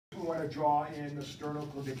to draw in the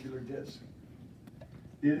sternoclavicular disc.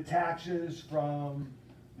 It attaches from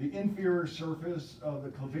the inferior surface of the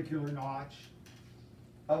clavicular notch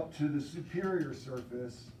up to the superior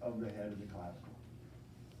surface of the head of the clavicle.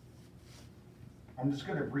 I'm just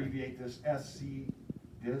going to abbreviate this SC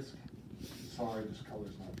disc. Sorry, this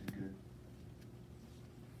color's not too good.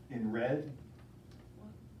 In red,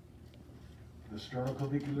 the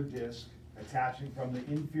sternoclavicular disc attaching from the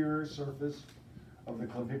inferior surface of the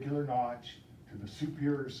clavicular notch to the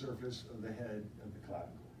superior surface of the head of the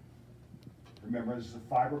clavicle. Remember, this is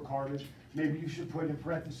a fibrocartilage. Maybe you should put in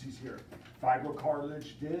parentheses here,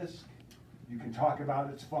 fibrocartilage disc. You can talk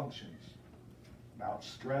about its functions, about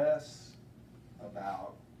stress,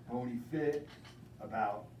 about bony fit,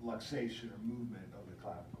 about luxation or movement of the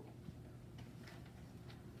clavicle.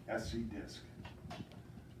 SC disc.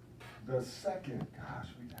 The second, gosh,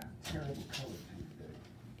 we got terrible color today.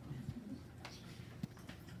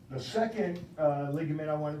 The second ligament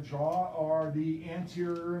I want to draw are the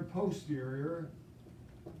anterior and posterior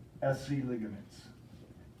SC ligaments.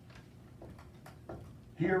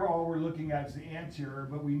 Here all we're looking at is the anterior,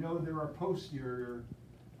 but we know there are posterior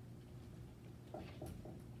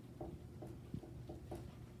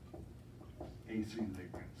AC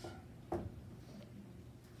ligaments.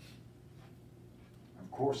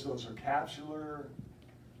 Of course, those are capsular,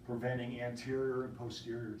 preventing anterior and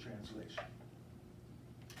posterior translation.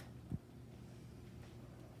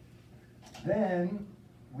 Then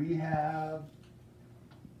we have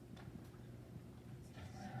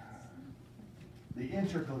the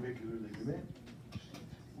interclavicular ligament.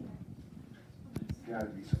 Got to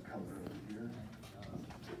be some color over here.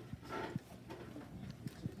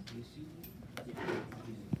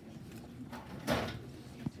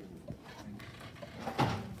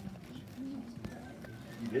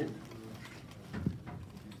 You did?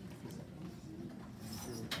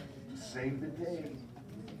 Save the day.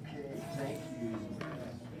 Okay, thank you.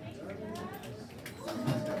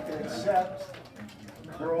 Except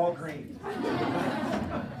they're all green.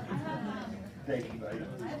 Thank you, buddy.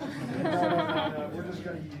 No, we're just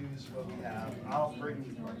going to use what we have. I'll bring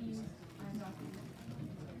you.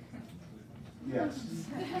 Yes.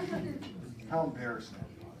 How embarrassing.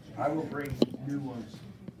 I will bring new ones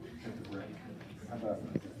at the break. How about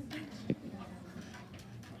that?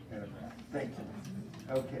 Thank you.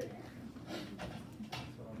 Okay.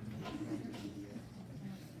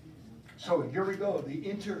 So here we go.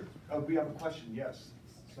 We have a question. Yes.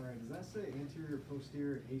 Sorry, does that say anterior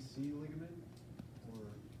posterior AC ligament? Or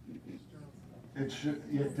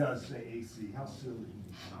It does say AC. How silly.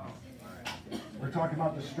 oh, all right. We're talking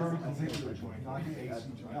about the sternoclavicular joint, not the AC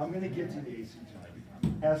joint. I'm going to get to the AC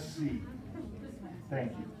joint. SC.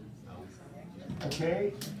 Thank you.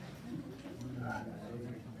 Okay.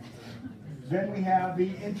 Then we have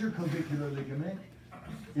the interclavicular ligament.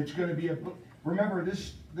 It's going to be remember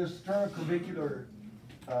this sternoclavicular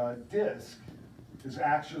disc is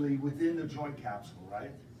actually within the joint capsule,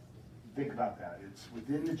 right? Think about that. It's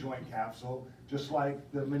within the joint capsule, just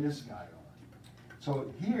like the menisci are.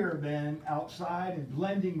 So here then, outside and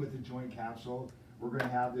blending with the joint capsule, we're going to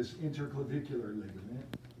have this interclavicular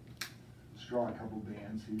ligament. Let's draw a couple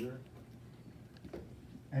bands here.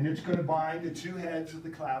 And it's going to bind the two heads of the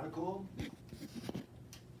clavicle,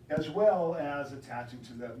 as well as attaching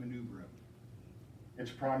to that manubrium.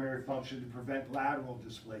 Its primary function to prevent lateral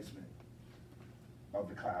displacement of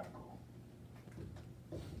the clavicle.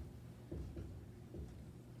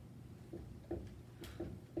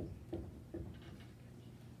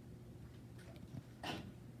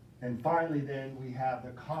 And finally then we have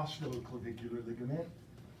the costoclavicular ligament.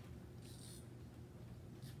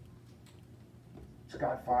 It's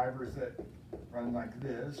got fibers that run like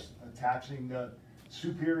this, attaching the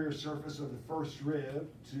superior surface of the first rib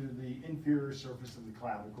to the inferior surface of the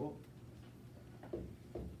clavicle.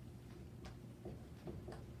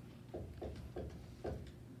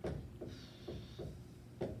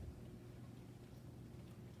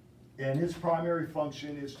 And its primary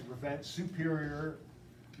function is to prevent superior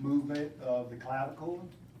movement of the clavicle,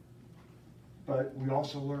 but we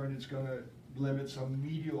also learned it's going to limit some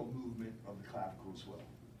medial movement of the clavicle as well.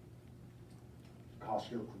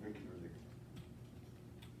 Costoclavicular